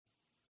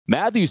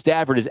Matthew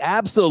Stafford is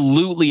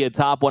absolutely a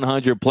top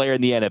 100 player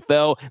in the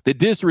NFL. The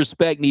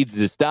disrespect needs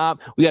to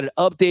stop. We got an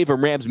update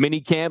from Rams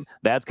minicamp.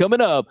 That's coming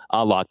up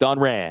on Locked On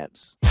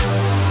Rams.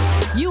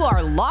 You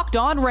are Locked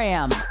On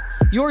Rams,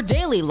 your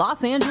daily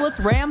Los Angeles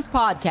Rams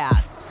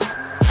podcast.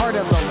 Part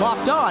of the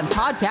Locked On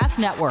Podcast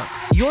Network,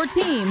 your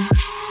team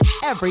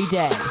every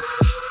day.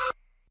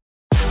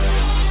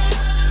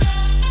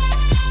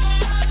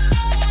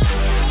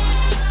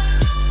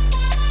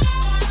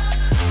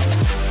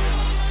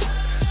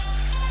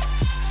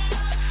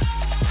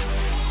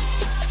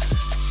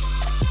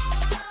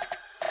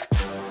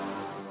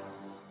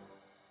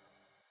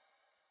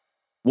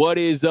 What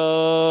is up,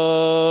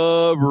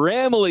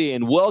 Ramily,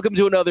 and welcome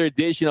to another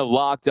edition of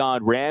Locked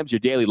On Rams, your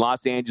daily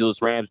Los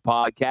Angeles Rams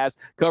podcast,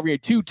 covering your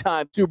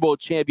two-time Super Bowl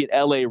champion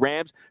LA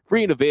Rams,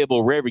 free and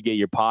available wherever you get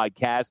your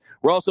podcasts.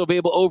 We're also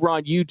available over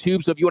on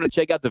YouTube, so if you want to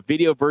check out the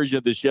video version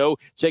of the show,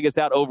 check us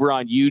out over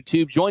on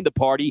YouTube. Join the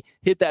party,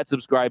 hit that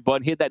subscribe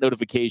button, hit that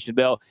notification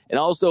bell, and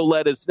also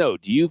let us know,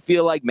 do you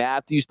feel like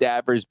Matthew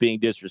Stafford is being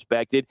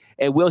disrespected,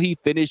 and will he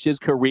finish his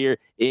career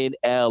in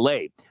LA?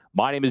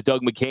 My name is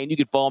Doug McCain. You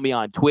can follow me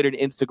on Twitter and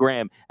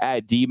Instagram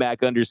at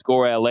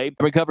DMAC_LA. I've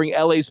been covering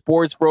LA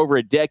sports for over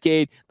a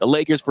decade, the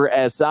Lakers for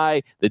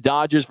SI, the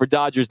Dodgers for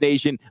Dodgers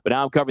Nation, but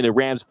now I'm covering the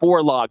Rams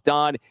for Locked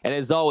On. And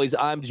as always,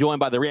 I'm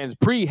joined by the Rams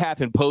pre, half,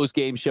 and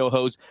post-game show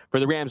host for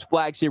the Rams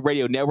flagship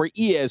radio network,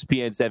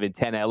 ESPN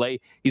 710 LA.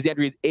 He's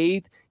entering his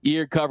 8th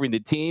year covering the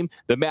team,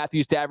 the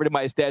Matthew Stafford and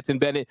my Stetson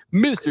Bennett,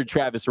 Mr.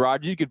 Travis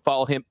Rogers. You can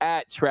follow him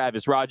at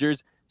Travis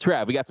Rogers.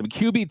 Trav, we got some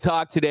QB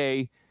talk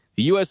today.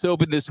 The U.S.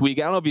 Open this week.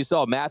 I don't know if you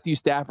saw Matthew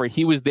Stafford.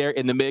 He was there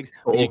in the mix.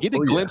 Did you get a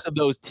glimpse of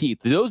those teeth?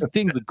 Do those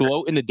things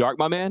glow in the dark,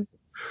 my man?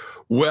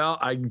 Well,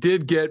 I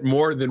did get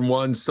more than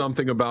one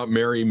something about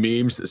Mary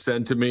memes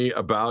sent to me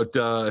about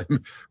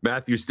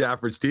Matthew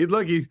Stafford's teeth.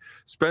 Look, he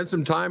spent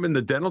some time in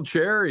the dental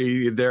chair.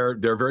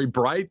 They're very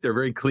bright. They're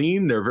very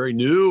clean. They're very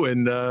new.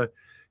 And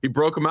he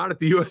broke them out at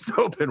the U.S.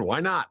 Open. Why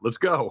not? Let's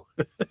go.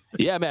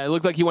 Yeah, man. It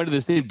looked like he went to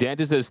the same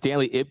dentist as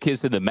Stanley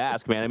Ipkiss in The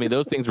Mask, man. I mean,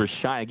 those things were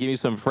shining. Give me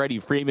some Freddie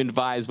Freeman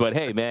vibes. But,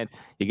 hey, man,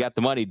 you got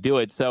the money. Do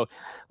it. So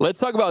let's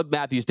talk about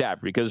Matthew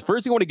Stafford, because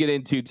first thing I want to get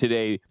into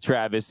today,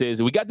 Travis,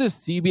 is we got this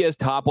CBS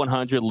Top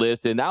 100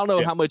 list, and I don't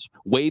know how much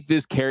weight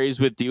this carries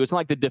with you. It's not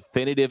like the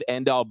definitive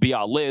end-all,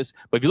 be-all list.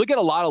 But if you look at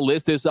a lot of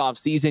lists this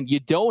offseason, you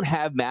don't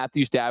have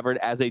Matthew Stafford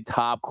as a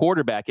top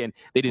quarterback, and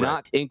they did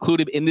not include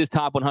him in this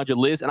Top 100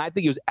 list. And I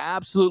think he was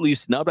absolutely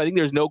snubbed. I think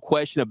there's no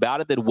question about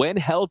it that when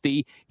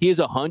healthy, he is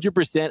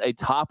 100% a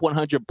top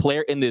 100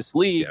 player in this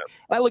league. Yeah.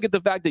 And I look at the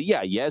fact that,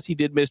 yes, he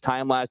did miss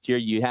time last year.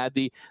 You had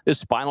the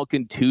spinal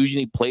contusion.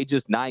 He played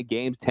just 9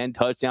 games, 10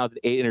 touchdowns, and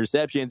 8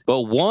 interceptions.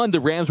 But one,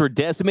 the Rams were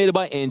decimated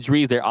by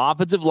injuries. Their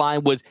offensive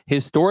line was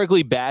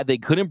historically bad. They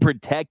couldn't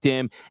protect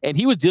him. And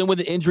he was dealing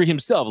with an injury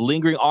himself.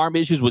 Lingering arm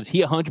issues. Was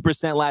he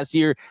 100% last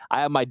year?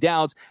 I have my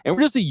doubts. And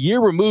we're just a year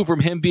removed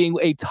from him being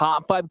a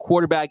top 5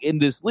 quarterback in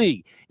this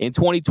league. In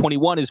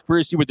 2021, his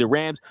first year with the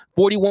Rams,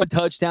 41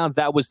 touchdowns.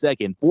 That was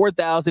second.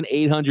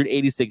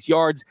 4,886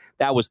 yards.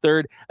 That was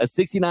third. A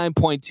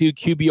 69.2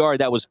 QBR.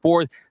 That was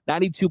fourth.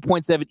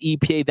 92.7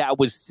 EPA. That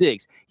was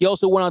sixth. He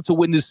also went on to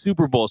win the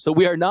Super Bowl. So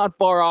we are not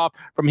far off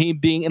from him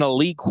being an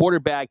elite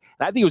quarterback.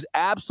 And I think he was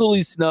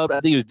absolutely snubbed.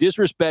 I think he was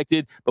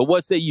disrespected. But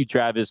what say you,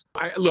 Travis?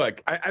 I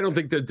don't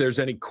think that there's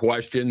any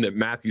question that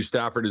Matthew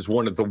Stafford is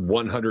one of the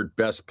 100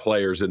 best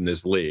players in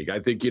this league. I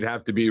think you'd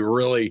have to be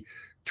really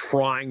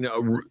trying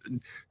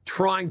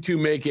to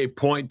make a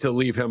point to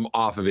leave him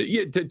off of it.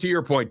 Yeah, to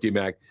your point,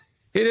 D-Mac,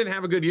 he didn't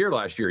have a good year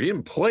last year. He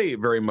didn't play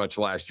very much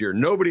last year.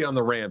 Nobody on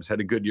the Rams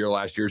had a good year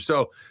last year.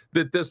 So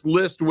that this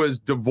list was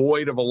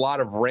devoid of a lot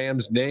of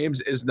Rams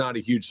names is not a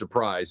huge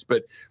surprise.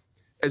 But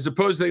as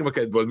opposed to thinking,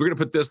 okay, well, we're going to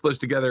put this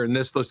list together and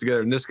this list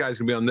together, and this guy's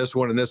going to be on this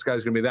one, and this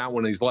guy's going to be that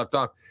one, and he's left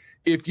off.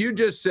 If you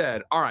just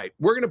said, all right,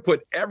 we're going to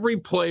put every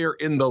player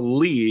in the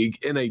league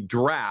in a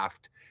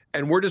draft,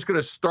 and we're just going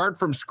to start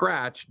from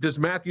scratch, does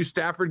Matthew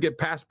Stafford get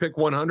past pick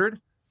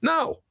 100?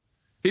 No.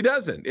 He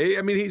doesn't.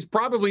 I mean, he's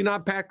probably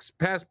not past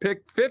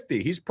pick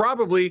 50. He's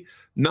probably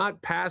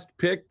not past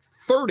pick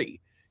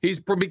 30.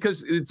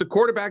 Because the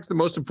quarterback's the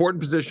most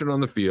important position on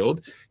the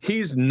field.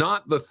 He's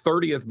not the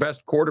 30th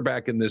best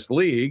quarterback in this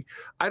league.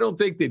 I don't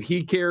think that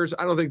he cares.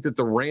 I don't think that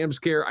the Rams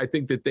care. I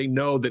think that they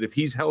know that if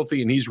he's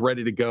healthy and he's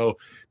ready to go,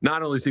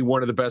 not only is he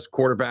one of the best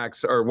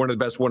quarterbacks or one of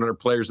the best 100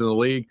 players in the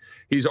league,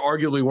 he's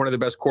arguably one of the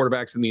best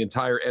quarterbacks in the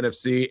entire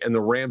NFC, and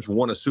the Rams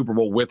won a Super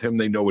Bowl with him.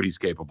 They know what he's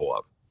capable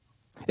of.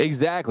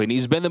 Exactly. And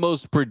he's been one of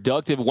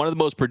the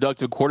most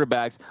productive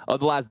quarterbacks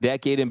of the last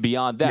decade and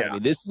beyond that. Yeah. I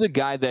mean, this is a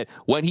guy that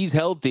when he's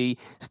healthy,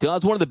 still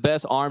has one of the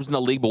best arms in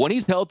the league. But when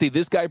he's healthy,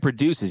 this guy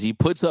produces. He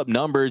puts up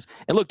numbers.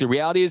 And look, the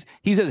reality is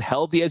he's as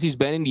healthy as he's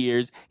been in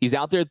years. He's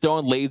out there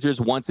throwing lasers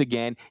once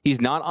again.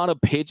 He's not on a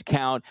pitch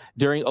count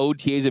during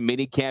OTAs and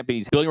minicamp, and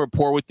he's building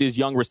rapport with his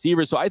young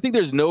receivers. So I think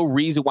there's no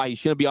reason why he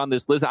shouldn't be on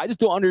this list. I just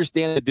don't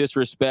understand the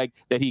disrespect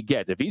that he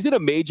gets. If he's in a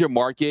major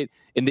market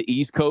in the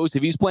East Coast,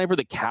 if he's playing for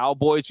the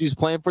Cowboys, if he's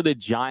playing playing for the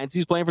Giants,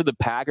 he's playing for the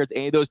Packers,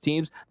 any of those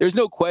teams, there's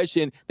no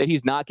question that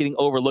he's not getting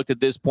overlooked at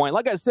this point.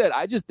 Like I said,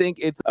 I just think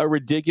it's a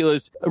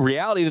ridiculous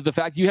reality that the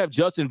fact you have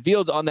Justin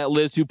Fields on that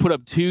list who put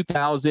up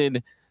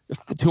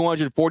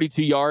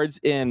 2,242 yards,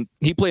 and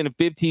he played in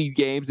 15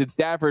 games, and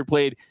Stafford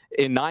played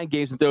in 9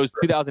 games and throws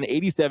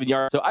 2,087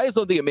 yards. So I just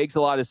don't think it makes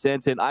a lot of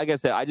sense. And like I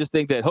said, I just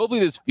think that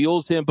hopefully this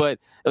fuels him. But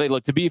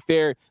look, to be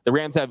fair, the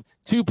Rams have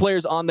 2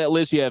 players on that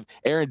list. You have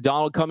Aaron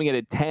Donald coming in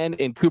at 10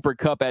 and Cooper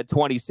Kupp at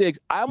 26.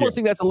 I almost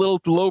think that's a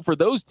little low for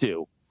those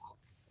two.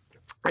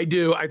 I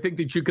do. I think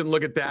that you can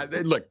look at that.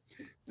 And look,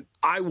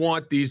 I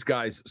want these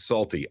guys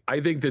salty.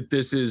 I think that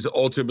this is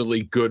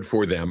ultimately good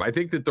for them. I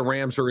think that the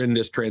Rams are in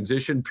this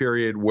transition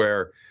period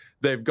where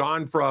they've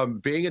gone from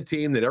being a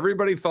team that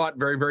everybody thought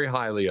very, very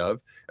highly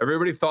of.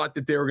 Everybody thought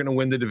that they were going to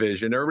win the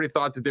division. Everybody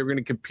thought that they were going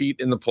to compete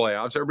in the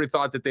playoffs. Everybody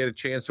thought that they had a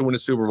chance to win a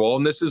Super Bowl.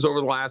 And this is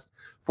over the last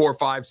 4,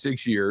 5,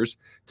 6 years.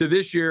 To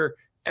this year,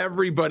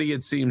 everybody,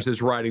 it seems,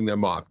 is writing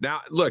them off.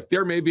 Now, look,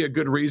 there may be a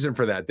good reason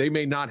for that. They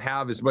may not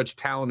have as much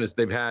talent as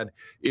they've had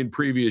in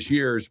previous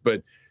years,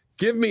 but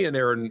give me an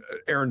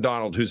Aaron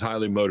Donald who's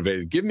highly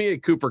motivated. Give me a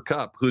Cooper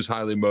Kupp who's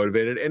highly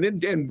motivated.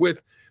 And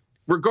with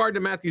regard to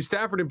Matthew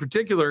Stafford in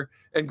particular,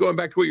 and going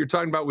back to what you're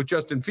talking about with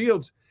Justin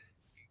Fields,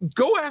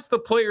 go ask the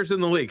players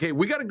in the league, hey,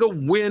 we got to go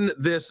win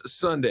this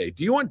Sunday.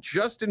 Do you want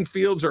Justin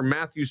Fields or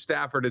Matthew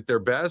Stafford at their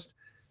best?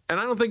 And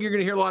I don't think you're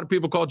going to hear a lot of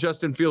people call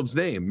Justin Fields'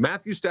 name.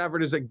 Matthew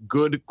Stafford is a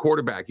good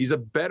quarterback. He's a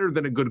better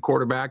than a good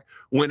quarterback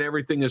when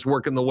everything is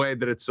working the way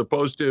that it's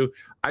supposed to.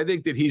 I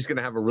think that he's going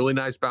to have a really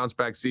nice bounce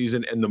back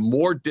season. And the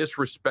more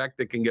disrespect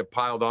that can get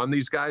piled on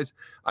these guys,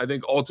 I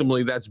think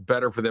ultimately that's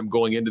better for them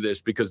going into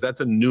this, because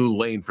that's a new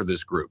lane for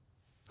this group.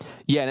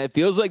 Yeah, and it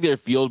feels like they're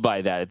fueled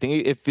by that. I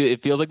think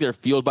it feels like they're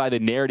fueled by the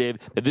narrative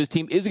that this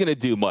team isn't going to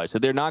do much,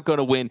 that they're not going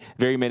to win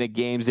very many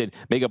games and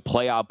make a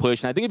playoff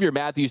push. And I think if you're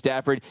Matthew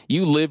Stafford,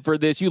 you live for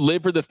this. You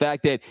live for the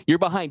fact that you're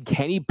behind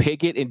Kenny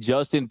Pickett and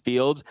Justin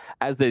Fields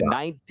as the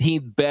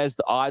 19th best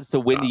odds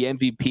to win the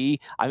MVP.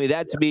 I mean,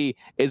 that to me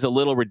is a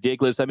little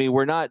ridiculous. I mean,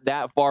 we're not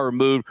that far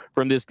removed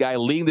from this guy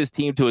leading this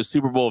team to a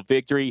Super Bowl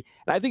victory.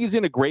 And I think he's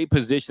in a great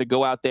position to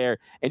go out there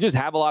and just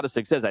have a lot of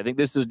success. I think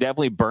this is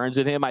definitely burns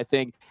in him. I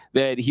think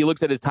that he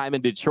looks at his time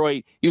in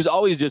Detroit, he was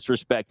always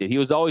disrespected. He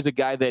was always a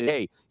guy that,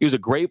 hey, he was a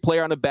great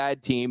player on a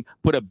bad team,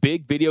 put a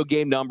big video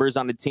game numbers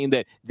on a team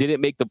that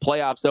didn't make the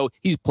playoffs. So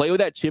he's played with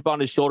that chip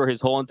on his shoulder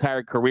his whole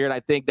entire career. And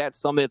I think that's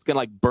something that's going to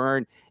like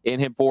burn in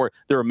him for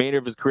the remainder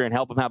of his career and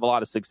help him have a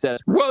lot of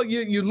success. Well,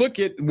 you look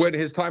at when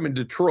his time in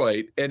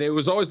Detroit, and it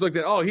was always looked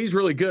at, oh, he's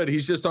really good.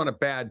 He's just on a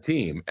bad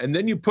team. And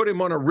then you put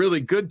him on a really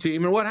good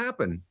team. And what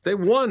happened? They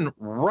won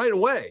right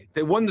away.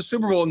 They won the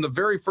Super Bowl in the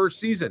very first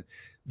season.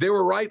 They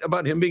were right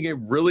about him being a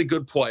really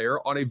good player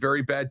on a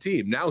very bad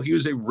team. Now he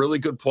was a really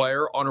good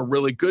player on a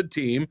really good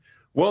team.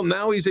 Well,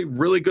 now he's a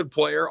really good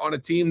player on a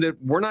team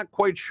that we're not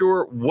quite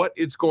sure what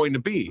it's going to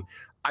be.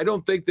 I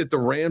don't think that the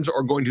Rams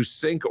are going to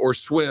sink or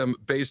swim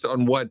based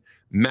on what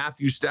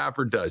Matthew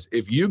Stafford does.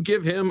 If you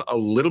give him a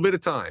little bit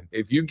of time,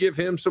 if you give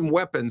him some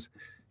weapons,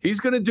 he's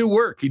going to do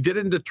work. He did it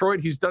in Detroit.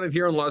 He's done it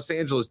here in Los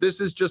Angeles.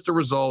 This is just a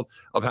result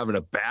of having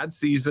a bad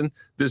season.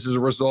 This is a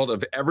result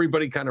of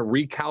everybody kind of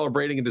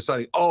recalibrating and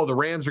deciding, oh, the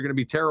Rams are going to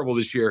be terrible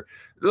this year.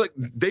 Look,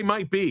 they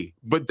might be,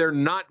 but they're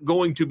not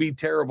going to be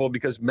terrible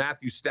because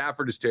Matthew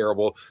Stafford is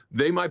terrible.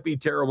 They might be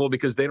terrible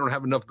because they don't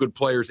have enough good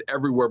players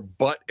everywhere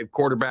but at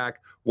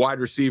quarterback, wide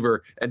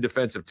receiver, and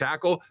defensive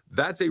tackle.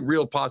 That's a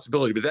real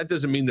possibility, but that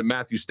doesn't mean that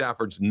Matthew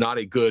Stafford's not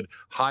a good,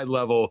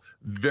 high-level,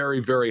 very,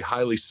 very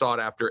highly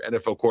sought-after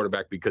NFL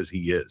quarterback, because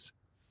he is.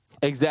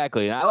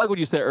 Exactly. And I like what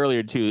you said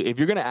earlier, too. If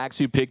you're going to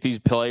actually pick these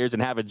players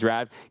and have a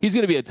draft, he's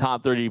going to be a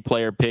top 30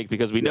 player pick,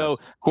 because we know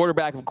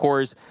quarterback, of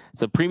course,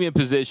 it's a premium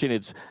position.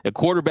 It's a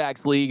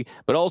quarterback's league.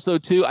 But also,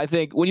 too, I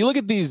think when you look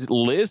at these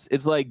lists,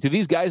 it's like, do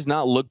these guys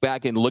not look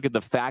back and look at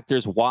the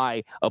factors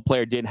why a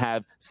player didn't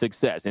have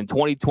success? In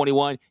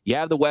 2021, you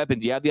have the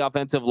weapons, you have the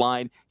offensive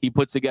line. He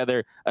puts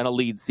together an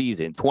elite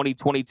season.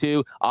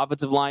 2022,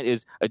 offensive line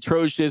is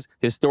atrocious,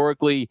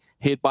 historically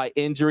hit by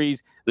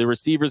injuries. The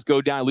receivers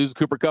go down, loses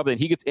Cooper Kupp, and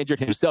he gets injured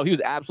himself. He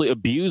was absolutely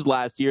abused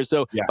last year.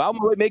 So if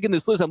I'm really making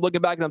this list, I'm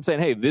looking back and I'm saying,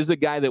 hey, this is a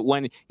guy that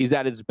when he's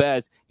at his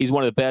best, he's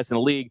one of the best in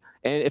the league.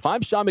 And if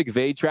I'm Sean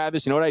McVay,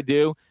 Travis, you know what I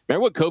do?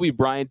 Remember what Kobe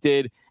Bryant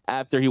did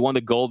after he won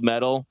the gold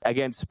medal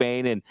against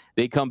Spain, and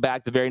they come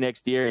back the very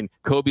next year and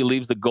Kobe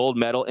leaves the gold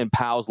medal in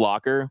Powell's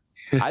locker?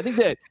 I think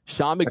that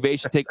Sean McVay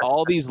should take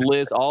all these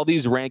lists, all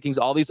these rankings,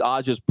 all these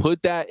odds, just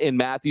put that in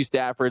Matthew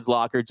Stafford's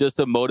locker just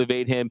to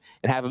motivate him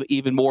and have him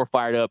even more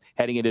fired up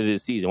heading into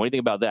this season. What do you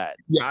think about that?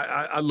 Yeah,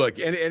 I look,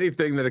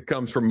 anything that it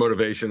comes from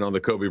motivation on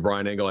the Kobe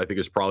Bryant angle, I think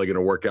is probably going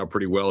to work out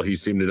pretty well. He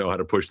seemed to know how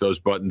to push those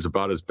buttons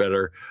about as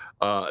better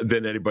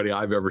than anybody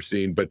I've ever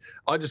seen. But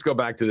I'll just go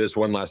back to this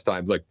one last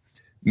time. Look,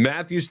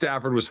 Matthew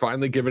Stafford was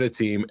finally given a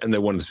team and they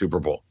won the Super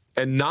Bowl.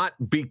 And not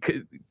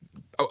because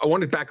I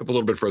want to back up a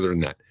little bit further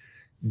than that.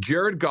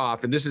 Jared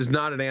Goff, and this is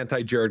not an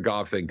anti-Jared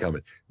Goff thing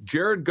coming.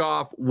 Jared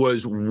Goff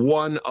was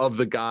one of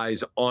the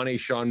guys on a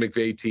Sean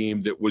McVay team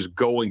that was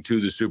going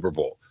to the Super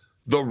Bowl.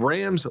 The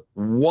Rams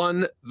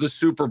won the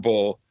Super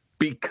Bowl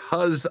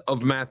because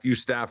of Matthew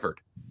Stafford.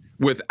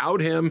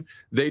 Without him,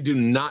 they do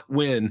not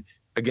win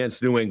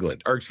against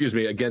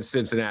against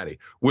Cincinnati.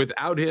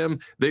 Without him,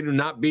 they do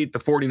not beat the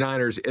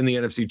 49ers in the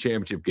NFC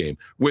Championship game.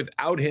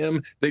 Without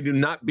him, they do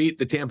not beat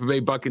the Tampa Bay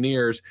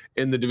Buccaneers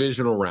in the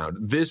divisional round.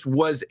 This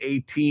was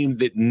a team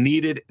that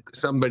needed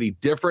somebody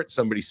different,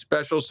 somebody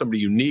special, somebody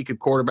unique at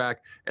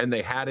quarterback, and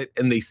they had it,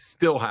 and they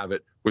still have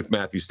it with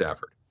Matthew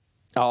Stafford.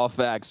 All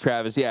facts,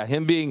 Travis. Yeah,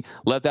 him being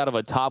left out of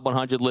a top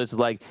 100 list is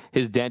like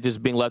his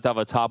dentist being left out of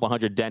a top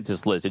 100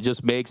 dentist list. It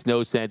just makes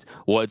no sense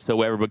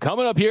whatsoever. But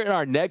coming up here in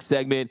our next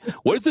segment,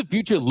 what does the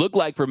future look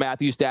like for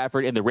Matthew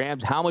Stafford and the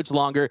Rams? How much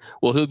longer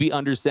will he be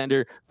under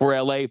center for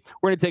LA? We're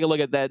going to take a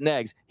look at that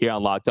next here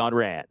on Locked On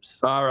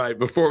Rams. All right,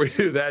 before we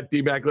do that,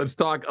 D-Mac, let's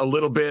talk a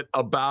little bit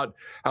about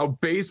how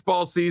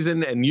baseball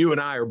season, and you and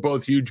I are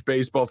both huge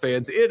baseball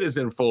fans. It is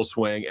in full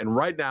swing, and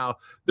right now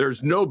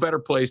there's no better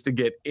place to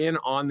get in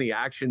on the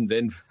action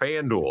than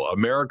FanDuel,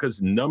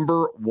 America's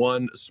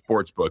 #1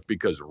 sportsbook,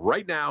 because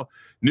right now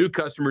new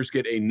customers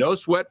get a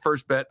no-sweat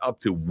first bet up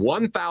to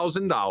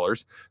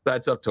 $1,000.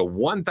 That's up to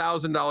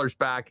 $1,000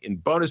 back in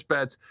bonus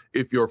bets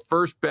if your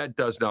first bet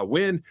does not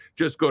win.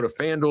 Just go to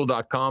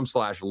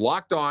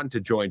FanDuel.com/lockedon to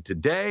join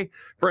today.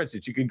 For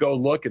instance, you can go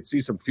look and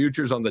see some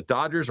futures on the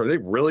Dodgers. Are they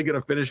really going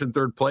to finish in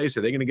third place?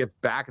 Are they going to get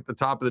back at the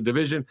top of the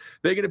division?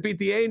 They're going to beat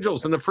the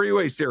Angels in the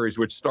Freeway Series,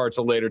 which starts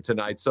later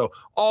tonight. So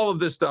all of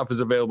this stuff is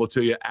available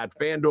to you at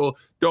FanDuel.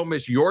 Don't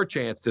miss your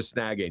chance to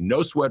snag a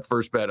no-sweat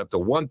first bet up to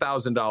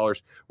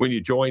 $1,000 when you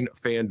join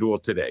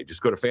FanDuel today.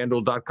 Just go to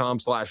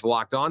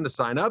FanDuel.com/lockedon to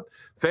sign up.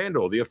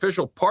 FanDuel, the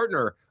official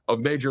partner of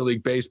Major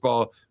League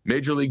Baseball.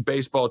 Major League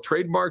Baseball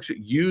trademarks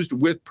used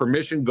with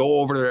permission. Go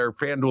over there,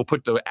 FanDuel,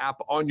 put the app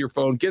on your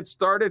phone, get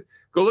started.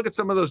 Go look at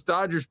some of those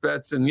Dodgers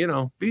bets, and,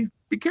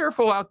 be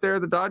careful out there.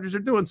 The Dodgers are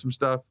doing some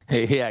stuff.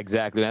 Hey, yeah,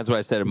 exactly. That's what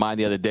I said in mine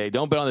the other day.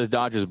 Don't bet on this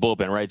Dodgers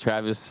bullpen, right,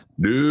 Travis?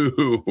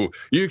 No.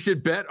 You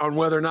should bet on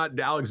whether or not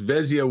Alex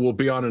Vezia will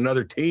be on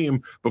another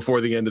team before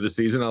the end of the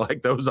season. I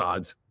like those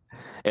odds.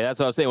 And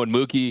that's what I was saying when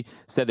Mookie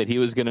said that he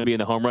was going to be in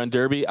the home run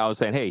derby. I was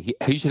saying, hey,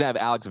 he should have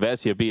Alex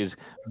Vezia be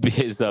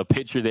his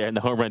pitcher there in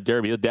the home run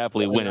derby. He'll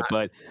definitely win it.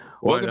 But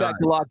welcome back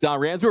to Locked On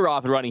Rams. We're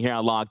off and running here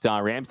on Locked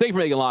On Rams. Thank you for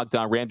making Locked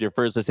On Rams your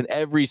first listen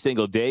every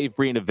single day,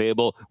 free and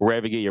available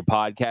wherever you get your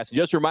podcast. And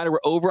just a reminder, we're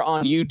over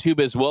on YouTube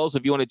as well. So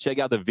if you want to check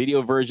out the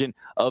video version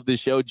of the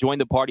show, join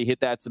the party, hit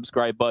that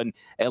subscribe button,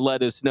 and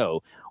let us know.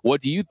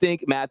 What do you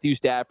think Matthew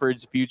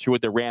Stafford's future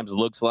with the Rams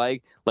looks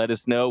like? Let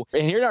us know.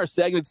 And here in our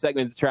segment,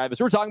 Travis,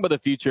 we're talking about the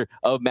future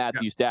of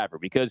Matthew Stafford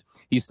because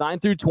he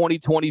signed through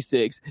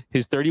 2026,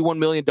 his $31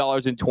 million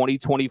in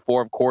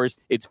 2024. Of course,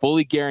 it's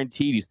fully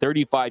guaranteed. He's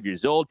 35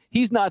 years old.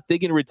 He's not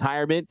thinking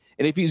retirement.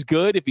 And if he's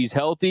good, if he's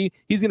healthy,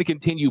 he's going to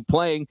continue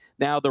playing.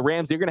 Now, the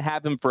Rams, they're going to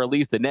have him for at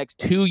least the next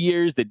 2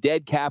 years. The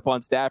dead cap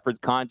on Stafford's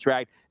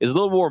contract is a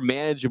little more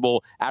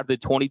manageable after the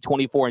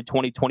 2024 and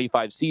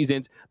 2025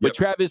 seasons. But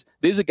Travis,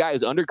 this is a guy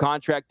who's under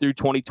contract through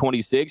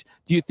 2026.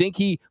 Do you think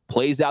he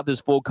plays out this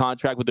full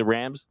contract with the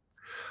Rams?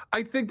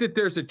 I think that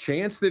there's a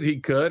chance that he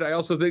could. I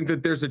also think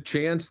that there's a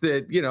chance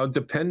that,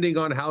 depending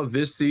on how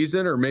this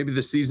season or maybe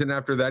the season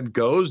after that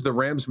goes, the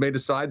Rams may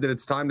decide that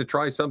it's time to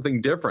try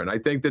something different. I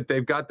think that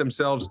they've got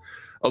themselves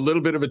a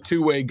little bit of a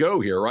two-way go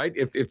here, right?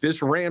 If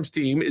this Rams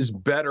team is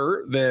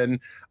better than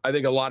I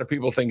think a lot of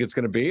people think it's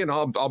going to be, and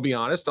I'll be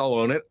honest, I'll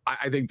own it.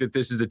 I think that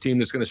this is a team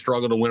that's going to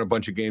struggle to win a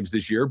bunch of games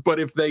this year. But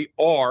if they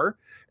are,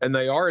 and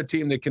they are a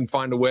team that can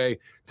find a way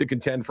to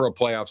contend for a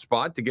playoff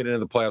spot, to get into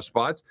the playoff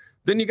spots,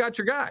 then you got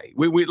your guy.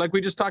 We like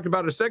we just talked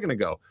about a second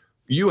ago.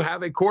 You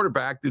have a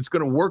quarterback that's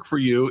going to work for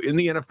you in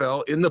the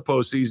NFL, in the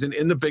postseason,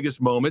 in the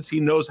biggest moments. He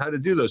knows how to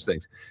do those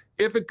things.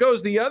 If it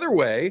goes the other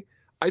way,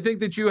 I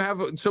think that you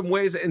have some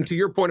ways, and to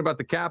your point about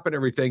the cap and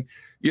everything,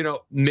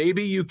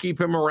 maybe you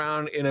keep him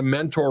around in a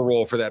mentor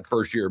role for that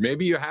first year.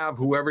 Maybe you have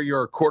whoever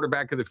your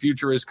quarterback of the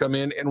future is come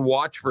in and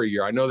watch for a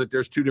year. I know that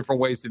there's two different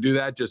ways to do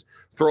that. Just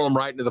throw him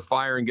right into the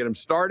fire and get him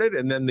started,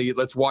 and then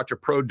let's watch a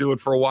pro do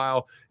it for a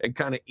while and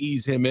kind of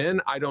ease him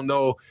in. I don't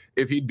know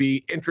if he'd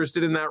be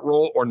interested in that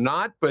role or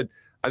not, but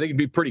I think he'd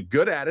be pretty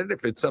good at it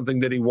if it's something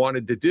that he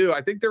wanted to do.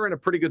 I think they're in a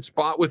pretty good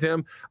spot with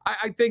him.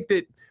 I think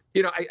that,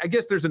 I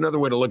guess there's another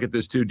way to look at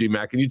this too,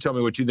 D-Mac, and you tell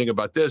me what you think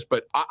about this.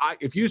 But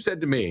if you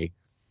said to me,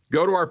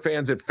 go to our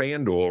fans at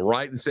FanDuel,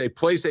 right, and say,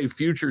 place a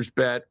futures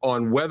bet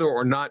on whether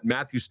or not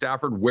Matthew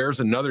Stafford wears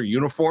another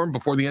uniform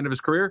before the end of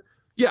his career,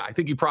 yeah, I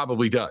think he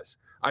probably does.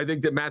 I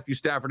think that Matthew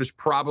Stafford is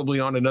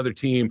probably on another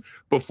team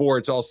before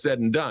it's all said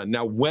and done.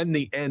 Now, when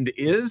the end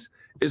is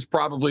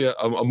probably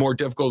a more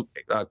difficult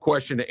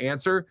question to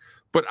answer.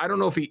 But I don't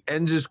know if he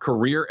ends his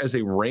career as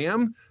a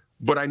Ram,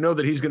 but I know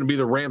that he's going to be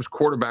the Rams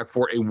quarterback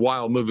for a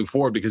while moving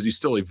forward because he's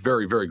still a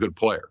very, very good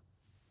player.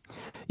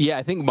 Yeah,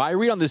 I think my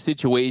read on the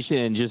situation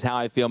and just how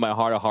I feel in my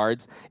heart of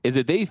hearts is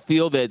that they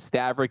feel that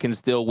Stafford can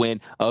still win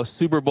a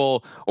Super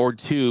Bowl or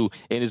two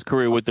in his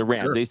career with the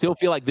Rams. Sure. They still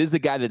feel like this is a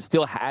guy that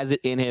still has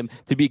it in him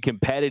to be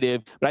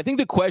competitive. But I think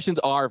the questions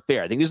are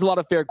fair. I think there's a lot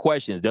of fair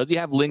questions. Does he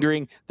have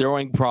lingering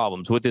throwing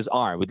problems with his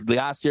arm? With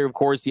last year, of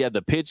course, he had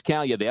the pitch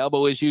count, he had the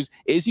elbow issues.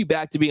 Is he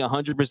back to being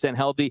 100%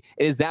 healthy?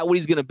 And is that what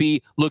he's going to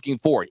be looking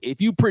forward? If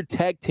you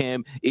protect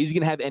him, is he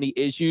going to have any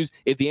issues?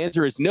 If the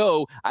answer is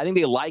no, I think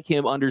they like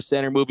him under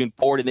center moving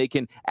forward. And they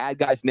can add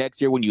guys next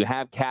year when you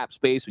have cap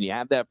space, when you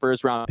have that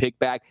first round pick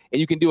back,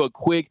 and you can do a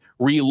quick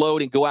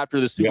reload and go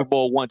after the Super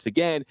Bowl once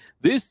again.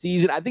 This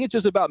season, I think it's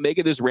just about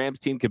making this Rams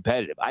team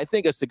competitive. I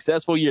think a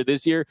successful year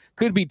this year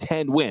could be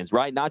 10 wins,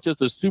 right? Not just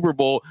a Super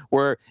Bowl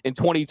where in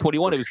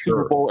 2021 it was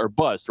Super Bowl or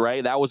bust,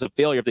 right? That was a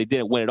failure if they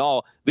didn't win at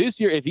all. This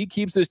year, if he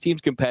keeps this team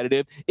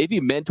competitive, if he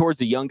mentors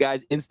the young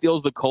guys,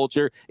 instills the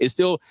culture, is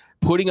still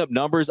putting up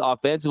numbers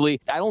offensively,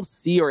 I don't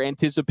see or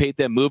anticipate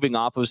them moving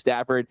off of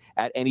Stafford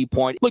at any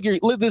point.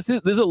 Look, this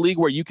is a league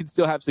where you can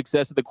still have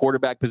success at the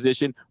quarterback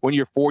position when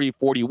you're 40,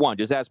 41.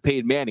 Just ask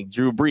Peyton Manning,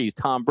 Drew Brees,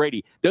 Tom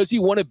Brady. Does he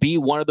want to be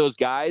one of those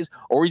guys,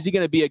 or is he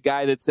going to be a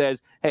guy that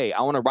says, hey,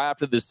 I want to ride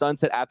after the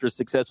sunset after a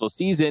successful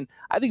season?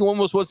 I think he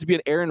almost wants to be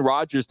an Aaron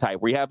Rodgers type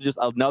where you have just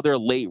another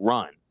late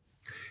run.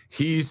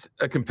 He's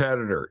a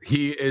competitor.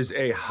 He is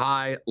a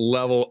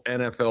high-level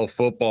NFL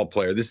football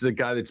player. This is a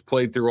guy that's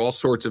played through all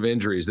sorts of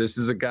injuries. This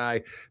is a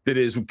guy that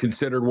is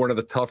considered one of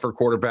the tougher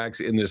quarterbacks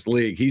in this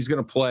league. He's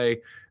going to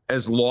play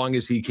as long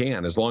as he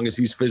can, as long as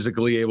he's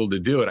physically able to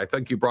do it. I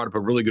think you brought up a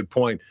really good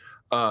point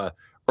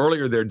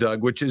earlier there,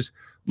 Doug, which is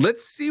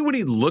let's see what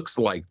he looks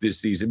like this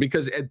season.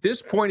 Because at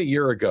this point a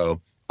year ago,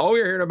 all we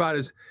were hearing about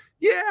is,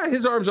 yeah,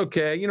 his arm's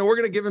okay. We're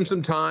going to give him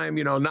some time,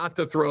 not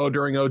to throw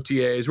during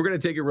OTAs. We're going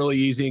to take it really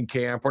easy in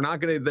camp. We're not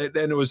going to.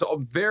 Then it was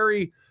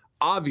very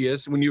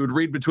obvious when you would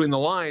read between the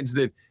lines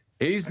that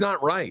he's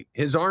not right.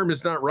 His arm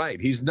is not right.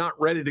 He's not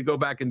ready to go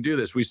back and do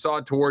this. We saw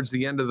it towards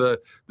the end of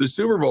the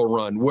Super Bowl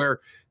run where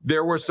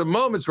there were some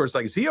moments where it's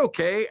like, is he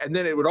okay? And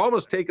then it would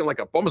almost take him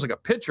almost like a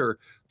pitcher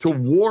to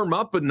warm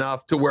up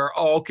enough to where,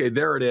 oh, okay,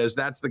 there it is.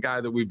 That's the guy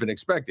that we've been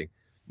expecting.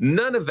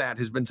 None of that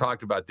has been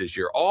talked about this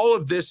year. All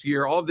of this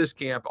year, all of this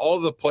camp, all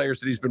of the players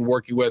that he's been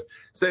working with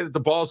say that the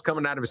ball's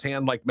coming out of his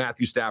hand like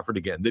Matthew Stafford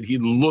again, that he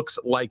looks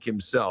like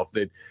himself,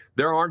 that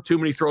there aren't too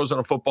many throws on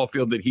a football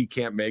field that he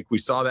can't make. We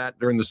saw that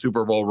during the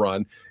Super Bowl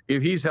run.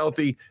 If he's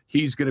healthy,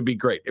 he's going to be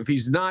great. If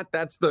he's not,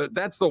 that's the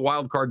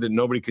wild card that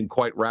nobody can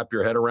quite wrap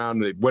your head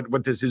around.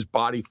 What does his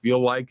body feel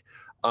like?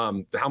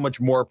 How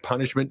much more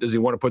punishment does he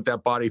want to put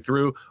that body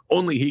through?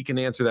 Only he can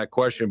answer that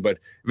question. But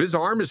if his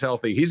arm is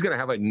healthy, he's going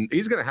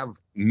to have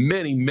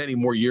many, many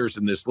more years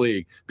in this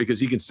league because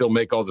he can still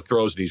make all the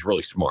throws and he's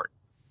really smart.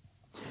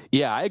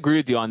 Yeah, I agree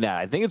with you on that.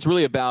 I think it's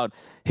really about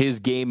his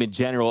game in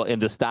general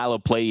and the style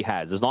of play he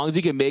has. As long as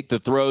he can make the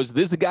throws,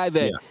 this is a guy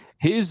that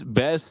his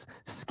best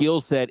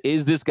skill set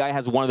is this guy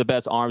has one of the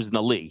best arms in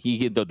the league. He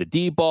can throw the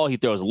deep ball, he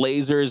throws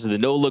lasers, the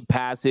no-look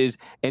passes.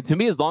 And to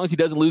me, as long as he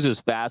doesn't lose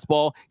his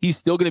fastball, he's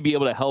still going to be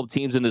able to help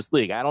teams in this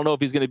league. I don't know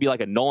if he's going to be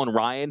like a Nolan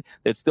Ryan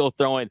that's still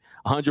throwing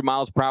 100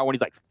 miles per hour when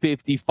he's like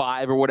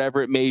 55 or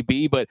whatever it may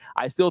be, but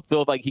I still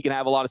feel like he can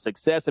have a lot of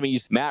success. I mean,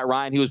 Matt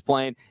Ryan, he was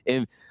playing,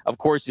 and of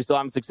course, he's still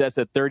having success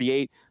at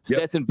 38.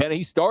 Stetson Bennett,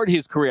 he started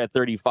his career at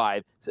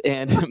 35,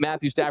 and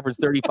Matthew Stafford's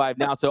 35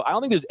 now. So I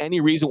don't think there's any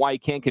reason why he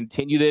can't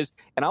continue this.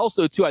 And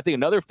also, too, I think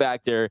another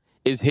factor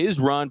is his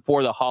run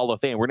for the Hall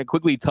of Fame. We're going to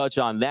quickly touch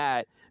on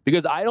that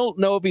because I don't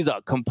know if he's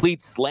a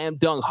complete slam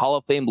dunk Hall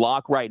of Fame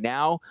lock right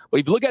now. But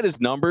if you look at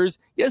his numbers,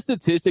 his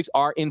statistics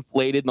are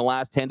inflated in the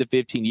last 10 to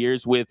 15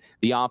 years with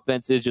the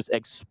offenses just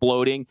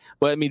exploding.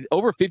 But, I mean,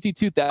 over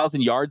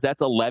 52,000 yards,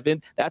 that's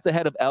 11th. That's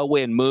ahead of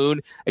Elway and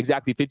Moon,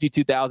 exactly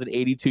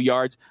 52,082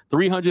 yards.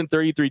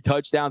 333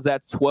 touchdowns,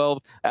 that's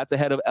 12th. That's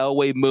ahead of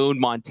Elway, Moon,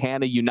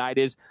 Montana,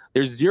 Unitas.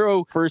 There's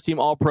 0 first-team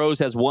All-Pros,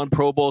 has 1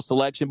 Pro Bowl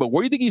selection. But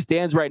where do you think he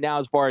stands right now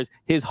as far as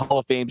his Hall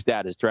of Fame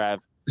status, Trav?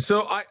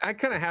 So I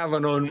kind of have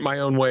my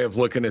own way of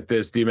looking at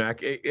this,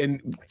 D-Mac.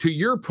 And to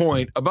your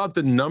point about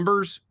the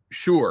numbers,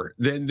 sure.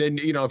 Then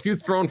if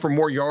you've thrown for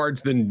more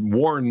yards than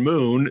Warren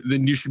Moon,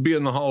 then you should be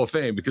in the Hall of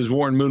Fame because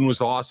Warren Moon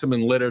was awesome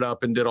and lit it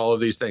up and did all of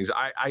these things.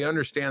 I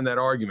understand that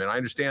argument. I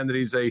understand that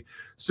he's a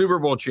Super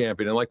Bowl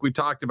champion. And like we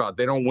talked about,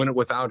 they don't win it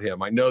without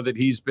him. I know that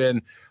he's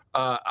been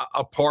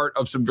a part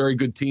of some very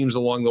good teams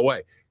along the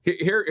way.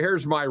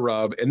 Here's my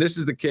rub, and this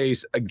is the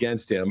case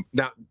against him.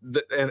 Now,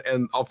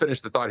 and I'll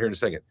finish the thought here in a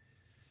second.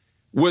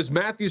 Was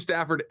Matthew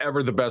Stafford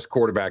ever the best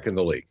quarterback in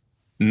the league?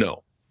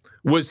 No.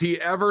 Was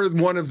he ever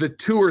one of the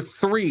 2 or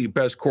 3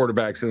 best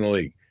quarterbacks in the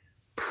league?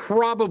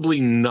 Probably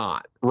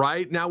not,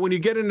 right? Now, when you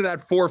get into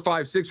that 4,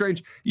 5, 6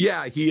 range,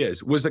 yeah, he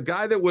is. Was a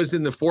guy that was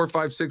in the 4,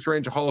 5, 6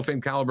 range of Hall of Fame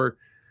caliber?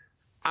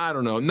 I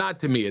don't know. Not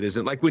to me, it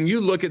isn't. Like when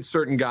you look at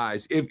certain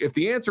guys, if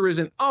the answer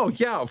isn't, oh,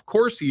 yeah, of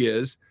course he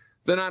is,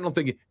 then I don't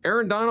think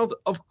Aaron Donald,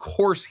 of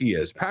course he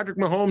is. Patrick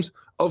Mahomes,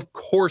 of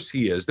course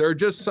he is. There are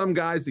just some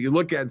guys that you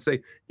look at and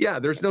say, yeah,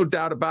 there's no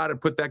doubt about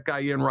it. Put that guy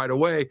in right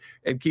away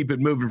and keep it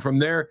moving from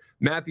there.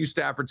 Matthew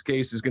Stafford's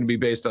case is going to be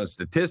based on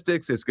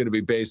statistics. It's going to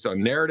be based on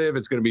narrative.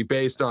 It's going to be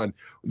based on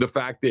the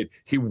fact that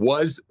he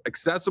was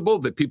accessible,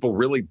 that people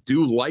really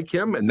do like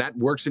him, and that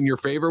works in your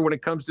favor when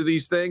it comes to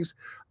these things.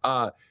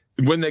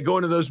 When they go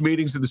into those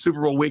meetings in the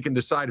Super Bowl week and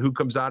decide who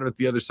comes out of it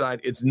the other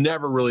side, it's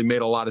never really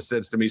made a lot of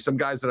sense to me. Some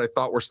guys that I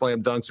thought were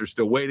slam dunks are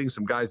still waiting.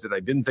 Some guys that I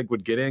didn't think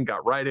would get in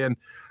got right in.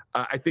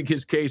 I think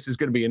his case is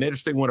going to be an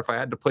interesting one. If I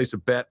had to place a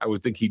bet, I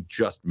would think he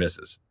just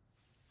misses.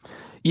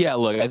 Yeah,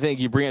 look, I think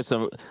you bring up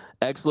some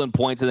excellent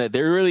points in that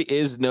there really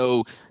is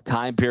no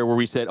time period where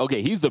we said,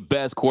 okay, he's the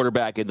best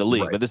quarterback in the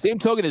league. Right. But the same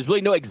token, there's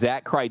really no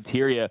exact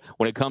criteria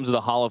when it comes to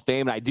the Hall of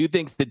Fame. And I do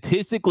think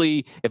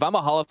statistically, if I'm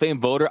a Hall of Fame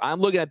voter,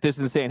 I'm looking at this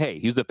and saying, hey,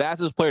 he's the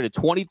fastest player to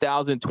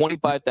 20,000,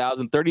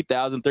 25,000,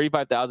 30,000,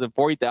 35,000,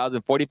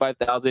 40,000,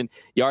 45,000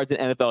 yards in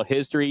NFL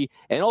history.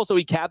 And also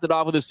he capped it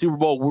off with a Super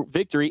Bowl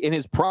victory in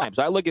his prime.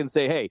 So I look and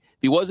say, hey,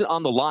 if he wasn't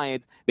on the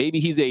Lions, maybe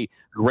he's a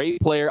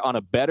great player on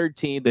a better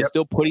team that's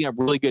still putting up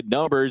really good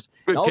numbers.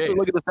 Good and also case.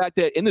 look at the fact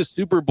that in the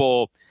Super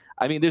Bowl,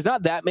 I mean, there's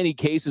not that many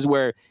cases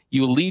where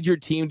you lead your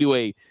team to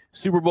a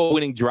Super Bowl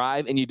winning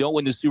drive and you don't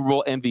win the Super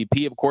Bowl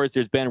MVP. Of course,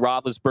 there's Ben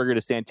Roethlisberger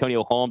to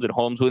Santonio Holmes, and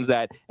Holmes wins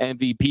that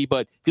MVP.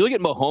 But if you look at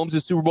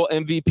Mahomes' Super Bowl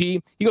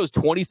MVP, he goes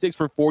 26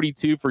 for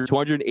 42 for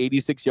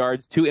 286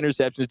 yards, 2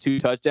 interceptions, 2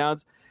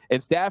 touchdowns.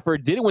 And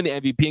Stafford didn't win the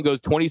MVP and goes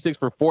 26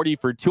 for 40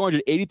 for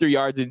 283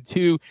 yards and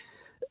 2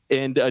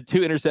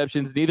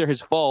 interceptions, neither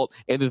his fault,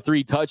 and the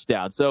 3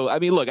 touchdowns. So, I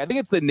mean, look, I think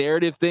it's the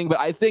narrative thing, but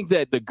I think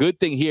that the good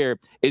thing here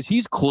is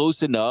he's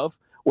close enough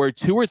where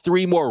 2 or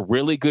 3 more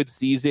really good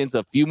seasons,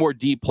 a few more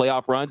deep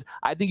playoff runs,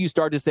 I think you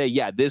start to say,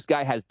 yeah, this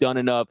guy has done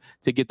enough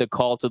to get the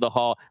call to the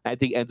Hall. I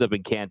think ends up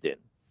in Canton.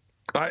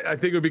 I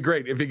think it would be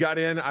great if he got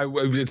in.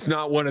 It's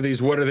not one of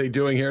these, what are they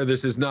doing here?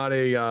 This is not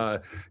a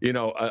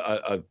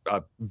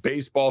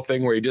baseball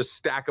thing where you just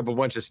stack up a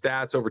bunch of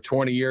stats over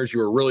 20 years. You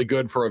were really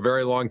good for a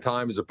very long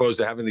time as opposed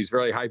to having these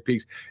very high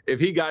peaks. If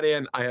he got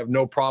in, I have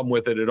no problem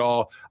with it at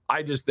all.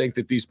 I just think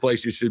that these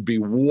places should be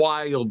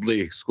wildly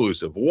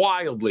exclusive.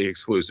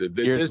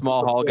 You're a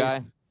small hall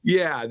guy?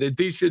 Yeah,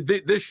 this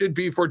should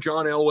be for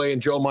John Elway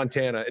and Joe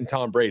Montana and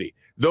Tom Brady.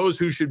 Those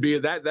who should be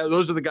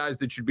those are the guys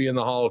that should be in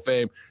the Hall of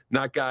Fame,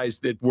 not guys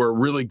that were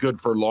really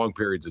good for long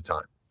periods of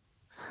time.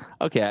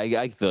 Okay,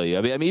 I feel you.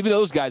 I mean, even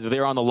those guys, if they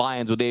were on the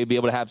Lions, would they be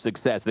able to have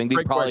success? I think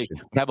they probably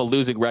have a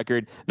losing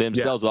record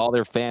themselves with all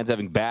their fans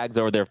having bags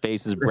over their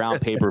faces, brown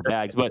paper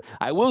bags. But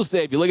I will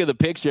say, if you look at the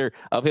picture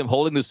of him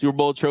holding the Super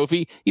Bowl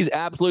trophy, he's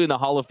absolutely in the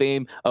Hall of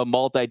Fame of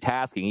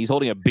multitasking. He's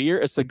holding a beer,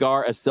 a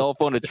cigar, a cell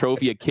phone, a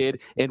trophy, a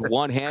kid in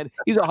one hand.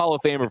 He's a Hall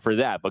of Famer for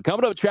that. But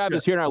coming up,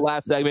 Travis, here in our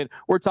last segment,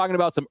 we're talking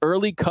about some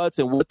early cuts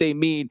and what they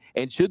mean.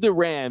 And should the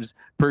Rams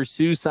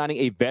pursue signing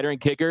a veteran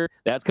kicker?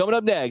 That's coming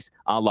up next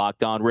on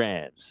Locked On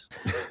Rams.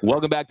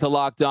 Welcome back to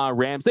Locked On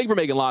Rams. Thank you for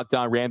making Locked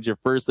On Rams your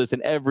first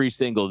listen every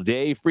single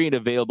day, free and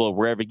available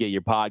wherever you get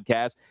your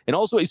podcast. And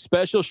also a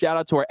special shout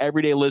out to our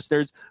everyday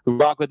listeners who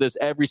rock with us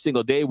every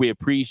single day. We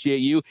appreciate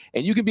you.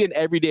 And you can be an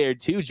everydayer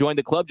too. Join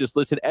the club. Just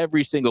listen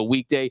every single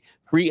weekday,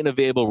 free and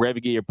available wherever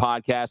you get your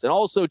podcast. And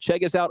also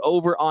check us out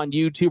over on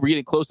YouTube. We're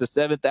getting close to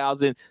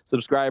 7,000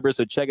 subscribers.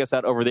 So check us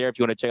out over there if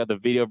you want to check out the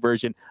video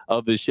version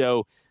of the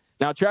show.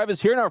 Now,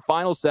 Travis, here in our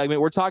final segment,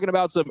 we're talking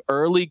about some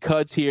early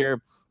cuts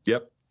here.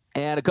 Yep.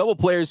 And a couple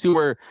players who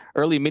were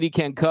early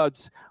minicamp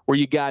cuts where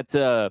you got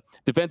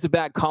defensive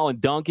back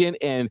Colin Duncan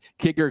and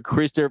kicker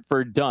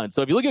Christopher Dunn.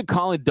 So if you look at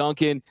Colin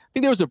Duncan, I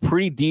think there was a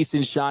pretty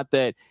decent shot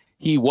that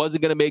he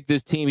wasn't going to make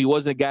this team. He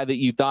wasn't a guy that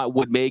you thought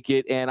would make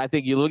it. And I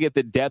think you look at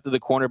the depth of the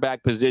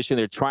cornerback position.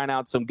 They're trying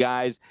out some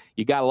guys.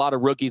 You got a lot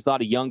of rookies, a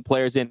lot of young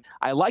players. And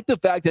I like the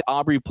fact that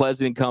Aubrey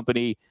Pleasant and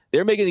company,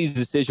 they're making these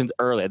decisions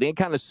early. I think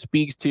it kind of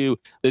speaks to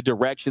the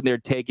direction they're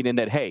taking in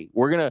that, hey,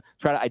 we're going to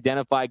try to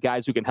identify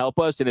guys who can help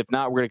us. And if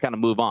not, we're going to kind of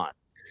move on.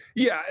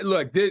 Yeah,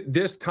 look,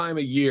 this time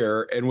of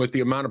year and with the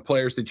amount of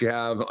players that you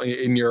have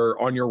on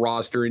your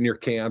roster, in your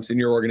camps, in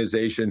your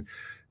organization,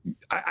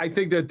 I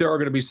think that there are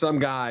going to be some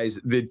guys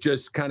that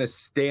just kind of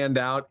stand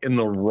out in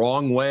the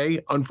wrong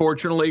way,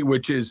 unfortunately,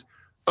 which is,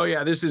 oh,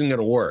 yeah, this isn't going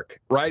to work,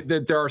 right?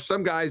 That there are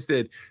some guys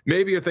that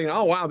maybe you're thinking,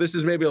 oh, wow, this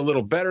is maybe a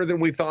little better than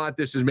we thought.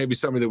 This is maybe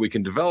somebody that we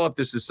can develop.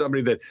 This is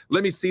somebody that,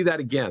 let me see that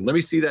again. Let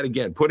me see that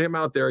again. Put him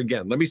out there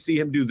again. Let me see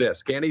him do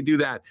this. Can he do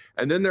that?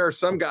 And then there are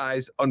some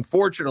guys,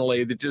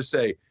 unfortunately, that just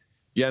say,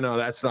 yeah, no,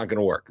 that's not going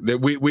to work. That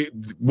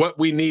what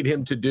we need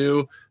him to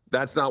do,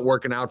 that's not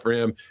working out for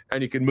him,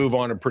 and you can move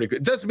on and pretty good.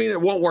 It doesn't mean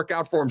it won't work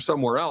out for him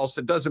somewhere else.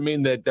 It doesn't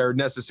mean that they're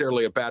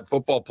necessarily a bad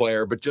football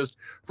player, but just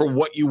for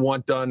what you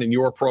want done in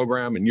your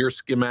program and your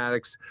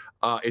schematics,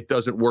 it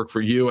doesn't work for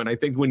you. And I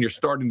think when you're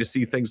starting to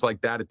see things like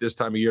that at this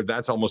time of year,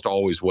 that's almost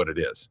always what it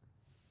is.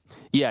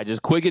 Yeah,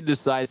 just quick and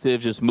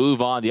decisive, just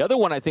move on. The other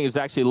one I think is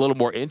actually a little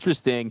more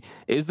interesting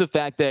is the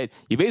fact that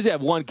you basically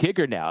have one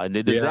kicker now. And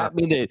does that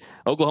mean that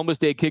Oklahoma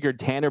State kicker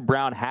Tanner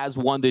Brown has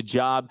won the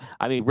job?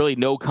 I mean, really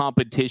no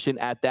competition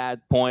at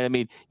that point. I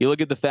mean, you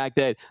look at the fact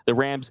that the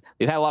Rams,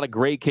 they've had a lot of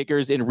great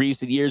kickers in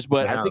recent years,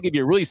 but I think if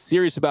you're really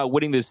serious about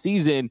winning this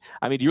season,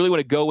 I mean, do you really want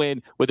to go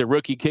in with a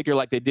rookie kicker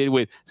like they did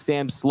with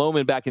Sam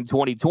Sloman back in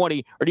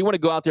 2020? Or do you want to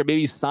go out there,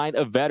 maybe sign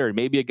a veteran,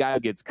 maybe a guy who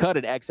gets cut,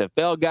 an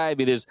XFL guy? I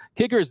mean, there's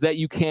kickers that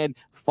you can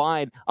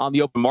find on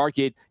the open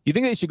market. You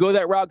think they should go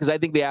that route? Because I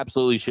think they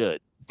absolutely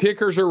should.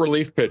 Kickers are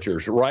relief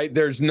pitchers, right?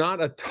 There's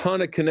not a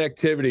ton of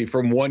connectivity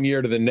from one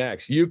year to the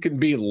next. You can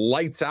be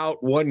lights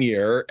out one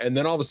year, and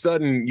then all of a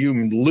sudden you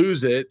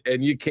lose it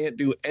and you can't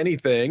do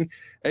anything.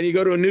 And you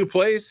go to a new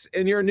place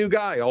and you're a new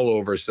guy all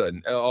over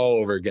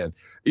again.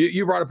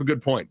 You brought up a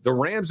good point. The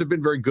Rams have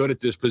been very good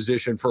at this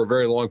position for a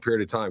very long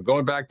period of time.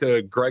 Going back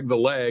to Greg the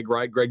Leg,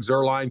 right? Greg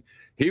Zuerlein,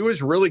 he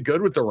was really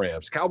good with the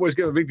Rams. Cowboys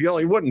give a big deal.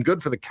 He wasn't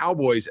good for the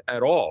Cowboys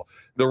at all.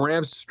 The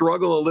Rams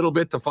struggle a little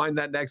bit to find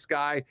that next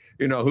guy,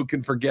 who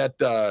can forget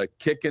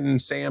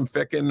Kickin, Sam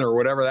Ficken, or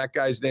whatever that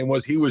guy's name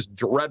was. He was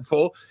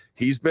dreadful.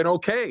 He's been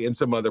okay in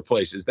some other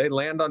places. They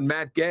land on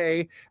Matt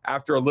Gay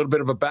after a little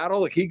bit of a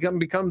battle. He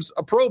becomes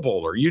a Pro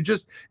Bowler.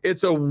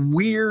 It's a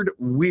weird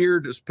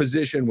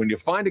position. When you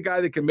find a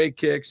guy that can make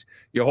kicks,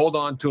 you hold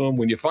on to him.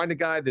 When you find a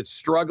guy that's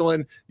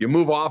struggling, you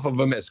move off of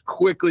him as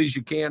quickly as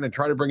you can and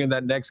try to bring in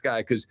that next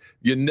guy, because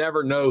you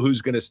never know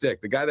who's going to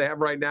stick. The guy they have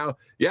right now,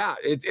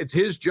 it's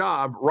his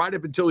job right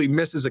up until he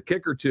misses a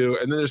kick or two,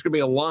 and then there's going to be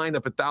a line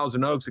up at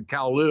Thousand Oaks at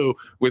Kowloon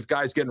with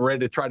guys getting ready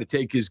to try to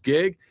take his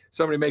gig.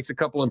 Somebody makes a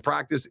couple in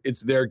practice,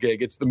 it's their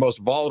gig. It's the most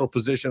volatile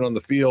position on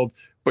the field,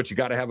 but you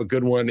got to have a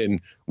good one, and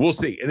we'll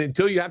see. And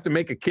until you have to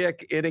make a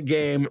kick in a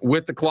game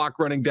with the clock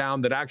running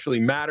down that actually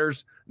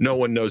matters, no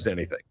one knows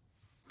anything.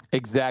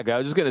 Exactly. I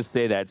was just going to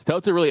say that. It's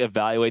tough to really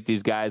evaluate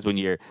these guys when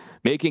you're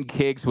making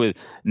kicks with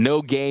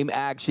no game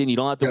action. You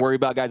don't have to worry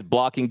about guys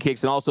blocking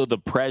kicks. And also the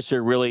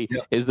pressure really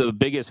is the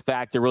biggest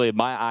factor, really, in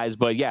my eyes.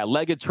 But yeah,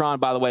 Legatron,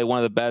 by the way, one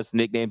of the best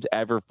nicknames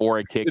ever for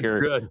a kicker.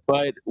 It's good.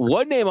 But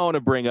one name I want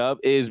to bring up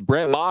is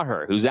Brett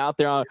Maher, who's out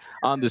there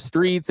on the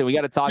streets, and we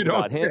got to talk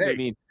about him. I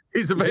mean,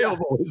 he's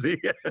available, is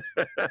he?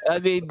 I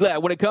mean,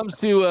 when it comes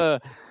to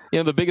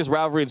the biggest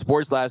rivalry in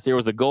sports last year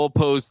was the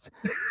goalpost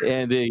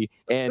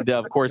and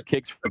of course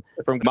kicks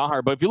from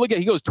Maher. But if you look at,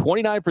 he goes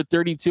 29 for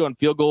 32 on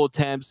field goal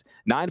attempts,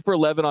 9 for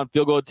 11 on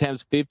field goal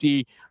attempts,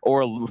 50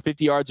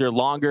 yards or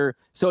longer.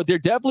 So there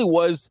definitely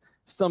was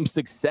some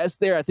success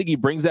there. I think he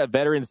brings that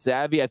veteran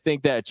savvy. I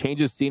think that a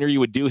change of scenery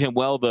would do him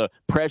well. The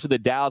pressure of the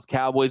Dallas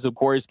Cowboys, of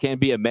course, can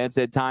be immense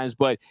at times.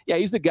 But yeah,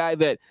 he's the guy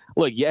that,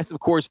 look, yes, of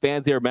course,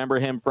 fans, they remember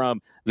him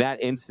from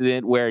that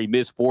incident where he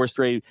missed 4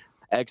 straight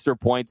extra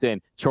points,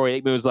 and Troy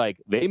Aikman was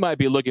like, they might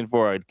be looking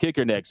for a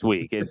kicker next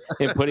week, and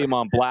put him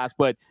on blast.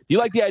 But do you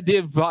like the idea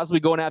of possibly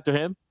going after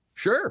him?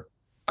 Sure.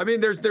 I mean,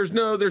 there's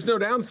no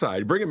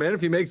downside. Bring him in. If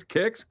he makes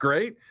kicks,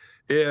 great.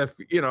 If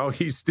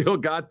he's still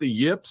got the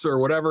yips or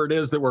whatever it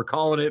is that we're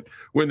calling it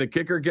when the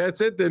kicker gets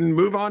it, then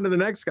move on to the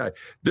next guy.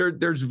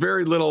 There's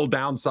very little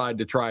downside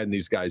to trying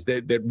these guys.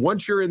 That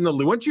once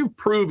you've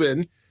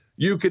proven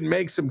you can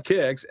make some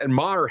kicks, and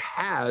Maher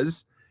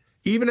has.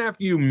 Even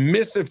after you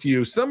miss a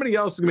few, somebody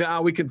else is going to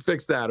be, we can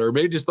fix that. Or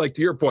maybe just like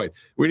to your point,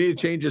 we need to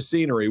change the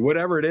scenery,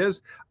 whatever it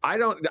is. I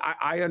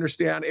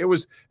understand. It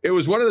was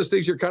one of those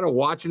things you're kind of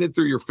watching it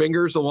through your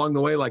fingers along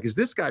the way. Like, is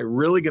this guy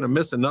really going to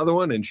miss another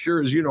one? And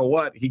sure as you know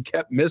what, he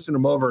kept missing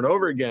them over and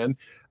over again.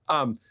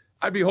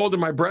 I'd be holding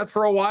my breath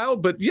for a while,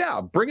 but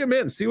yeah, bring him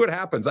in, see what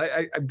happens.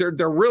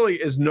 There really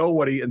is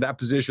nobody in that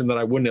position that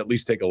I wouldn't at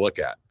least take a look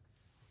at.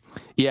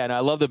 Yeah, and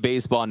I love the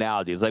baseball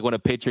analogies. Like when a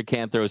pitcher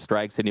can't throw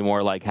strikes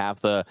anymore, like half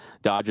the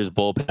Dodgers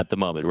bullpen at the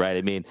moment, right?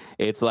 I mean,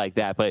 it's like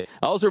that. But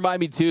also remind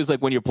me too is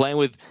like when you're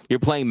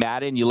playing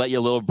Madden, you let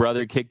your little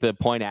brother kick the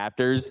point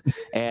afters,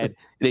 and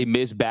they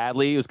miss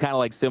badly. It was kind of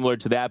like similar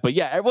to that. But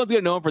yeah, everyone's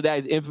gonna know him for that.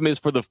 He's infamous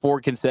for the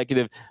 4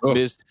 consecutive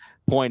missed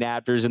point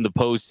afters in the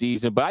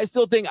postseason. But I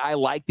still think I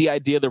like the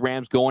idea of the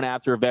Rams going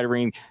after a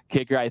veteran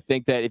kicker. I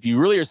think that if you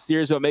really are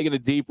serious about making a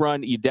deep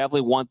run, you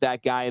definitely want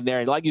that guy in there.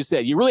 And like you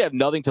said, you really have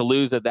nothing to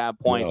lose at that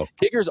point. No.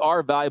 Kickers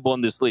are valuable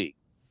in this league.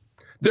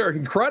 They're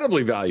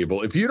incredibly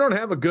valuable. If you don't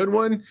have a good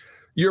one,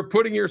 you're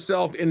putting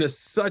yourself into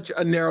such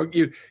a narrow,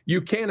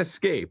 you can't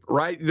escape,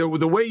 right? The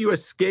way you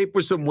escape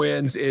with some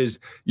wins is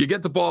you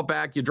get the ball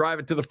back, you drive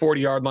it to the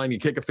 40-yard line, you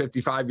kick a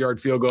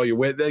 55-yard field goal, you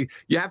win.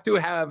 You have to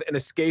have an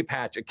escape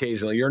hatch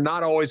occasionally. You're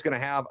not always going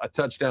to have a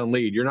touchdown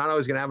lead. You're not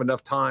always going to have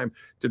enough time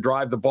to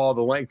drive the ball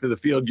the length of the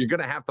field. You're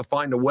going to have to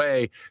find a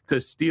way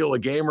to steal a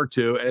game or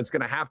two, and it's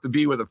going to have to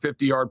be with a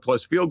 50-yard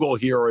plus field goal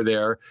here or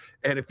there.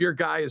 And if your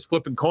guy is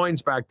flipping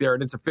coins back there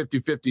and it's a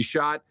 50-50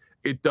 shot,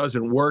 it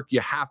doesn't work. You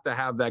have to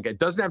have that guy. It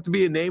doesn't have to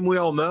be a name we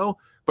all know,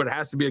 but it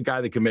has to be a guy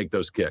that can make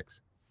those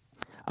kicks.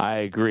 I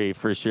agree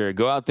for sure.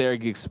 Go out there,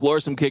 explore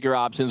some kicker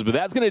options. But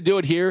that's going to do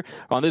it here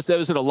on this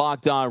episode of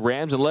Locked On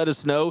Rams. And let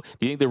us know,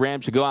 do you think the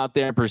Rams should go out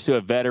there and pursue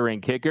a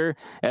veteran kicker?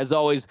 As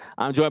always,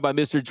 I'm joined by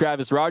Mr.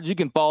 Travis Rogers. You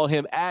can follow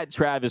him at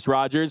Travis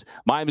Rogers.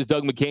 My name is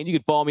Doug McCain. You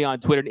can follow me on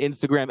Twitter and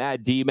Instagram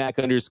at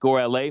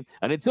DMAC_LA.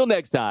 And until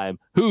next time,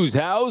 whose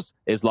house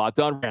is Locked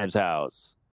On Rams house?